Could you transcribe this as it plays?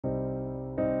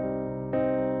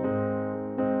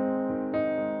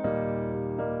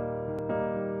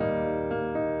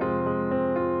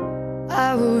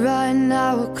I will run,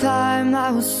 I will climb,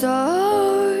 I will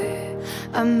soar.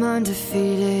 I'm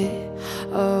undefeated,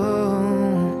 oh.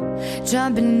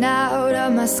 Jumping out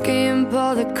of my skin,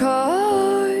 pull the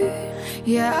cord.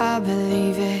 Yeah, I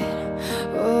believe it.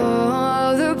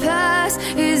 Oh, the past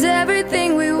is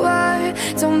everything we were.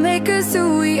 Don't make us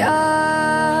who we are.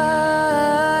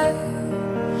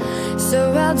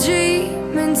 So I'll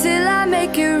dream until I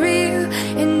make it real,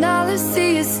 and all I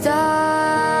see is stars.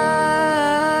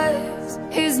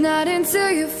 It's not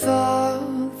until you fall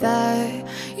that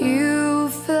you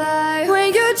fly.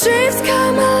 When your dreams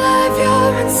come alive,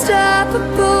 you're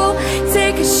unstoppable.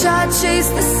 Take a shot, chase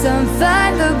the sun,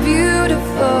 find the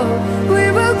beautiful. We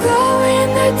will glow in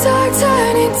the dark,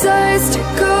 turning dust to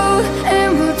gold, and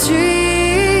we'll dream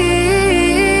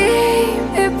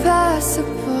impossible.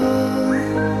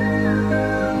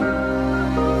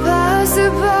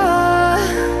 Possible.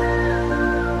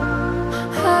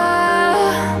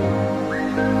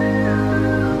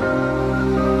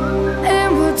 And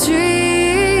we'll dream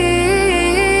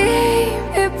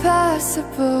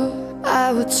impossible.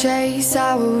 I will chase,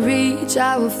 I will reach,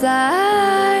 I will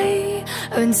fly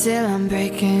until I'm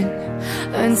breaking,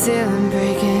 until I'm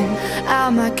breaking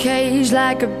out my cage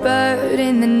like a bird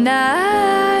in the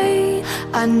night.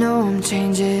 I know I'm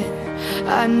changing,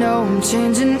 I know I'm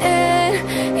changing it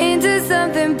into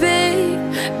something big,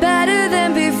 better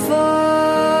than before.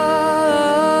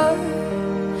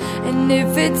 And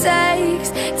if it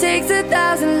takes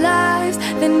 1,000 lives,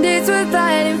 then it's worth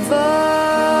fighting for.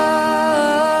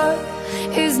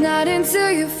 It's not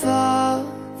until you fall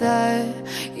that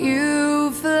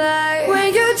you fly.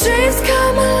 When your dreams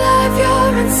come alive,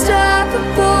 you're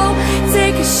unstoppable.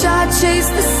 Take a shot, chase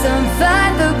the sun,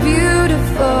 find the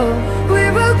beautiful.